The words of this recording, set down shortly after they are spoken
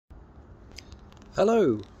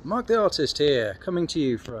Hello, Mark the Artist here, coming to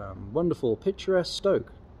you from wonderful picturesque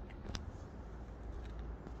Stoke.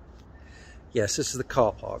 Yes, this is the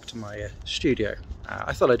car park to my studio.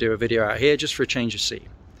 I thought I'd do a video out here just for a change of scene.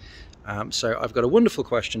 So I've got a wonderful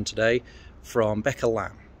question today from Becca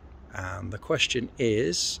Lamb. And the question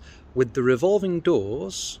is, with the revolving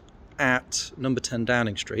doors at number 10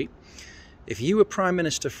 Downing Street, if you were Prime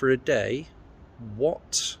Minister for a day,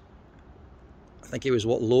 what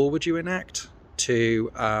law would you enact to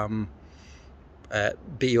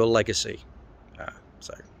be your legacy?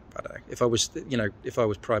 So I don't know, if I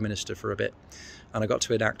was Prime Minister for a bit and I got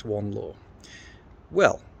to enact one law,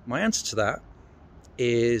 well, my answer to that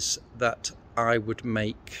is that I would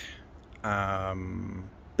make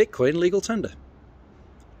Bitcoin legal tender.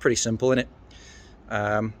 Pretty simple, innit?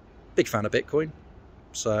 Big fan of Bitcoin,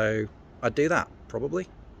 so I'd do that probably.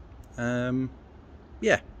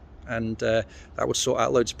 Yeah. And that would sort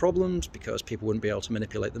out loads of problems because people wouldn't be able to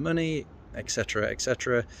manipulate the money, etc.,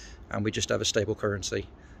 etc. And we'd just have a stable currency,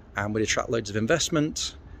 and we'd attract loads of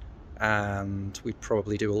investment, and we'd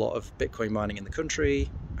probably do a lot of Bitcoin mining in the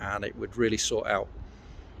country, and it would really sort out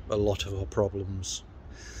a lot of our problems.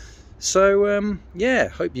 So yeah,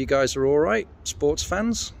 hope you guys are all right, sports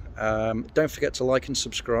fans. Don't forget to like and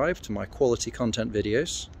subscribe to my quality content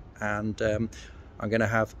videos, and I'm going to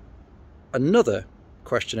have another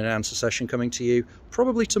question and answer session coming to you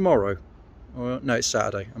probably tomorrow. Or no, it's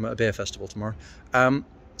Saturday. I'm at a beer festival tomorrow.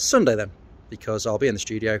 Sunday then, because I'll be in the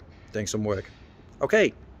studio doing some work.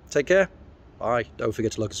 Okay, take care. Bye. Don't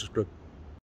forget to like and subscribe.